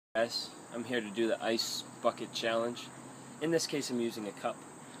Guys, I'm here to do the ice bucket challenge. In this case I'm using a cup,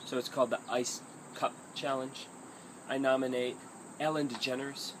 so it's called the ice cup challenge. I nominate Ellen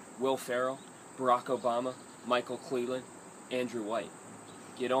DeGeneres, Will Ferrell, Barack Obama, Michael Cleveland, Andrew White.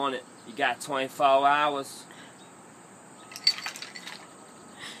 Get on it. You got 24 hours.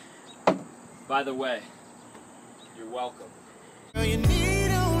 By the way, you're welcome. Girl, you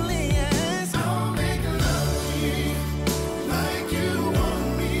need only ask. I'll make love to you like you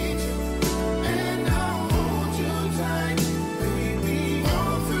want me to, and I'll hold you tight, baby,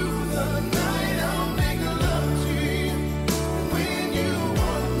 all through the night. I'll make love to you when you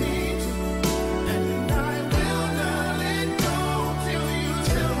want me to, and I will not let go till you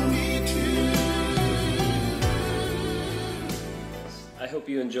tell me to. I hope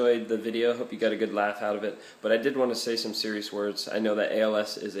you enjoyed the video. Hope you got a good laugh out of it. But I did want to say some serious words. I know that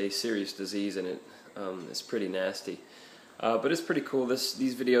ALS is a serious disease and it's pretty nasty. But it's pretty cool.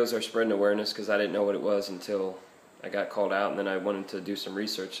 These videos are spreading awareness because I didn't know what it was until I got called out, and then I wanted to do some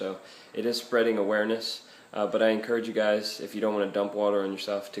research. So it is spreading awareness. But I encourage you guys, if you don't want to dump water on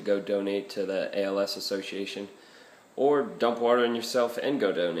yourself, to go donate to the ALS Association, or dump water on yourself and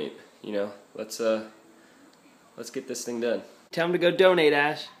go donate. You know, let's get this thing done. Tell them to go donate,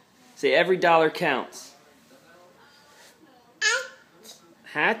 Ash. Say every dollar counts.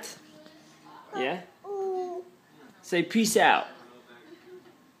 Hat? Yeah? Say peace out.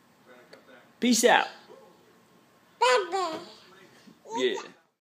 Peace out. Yeah.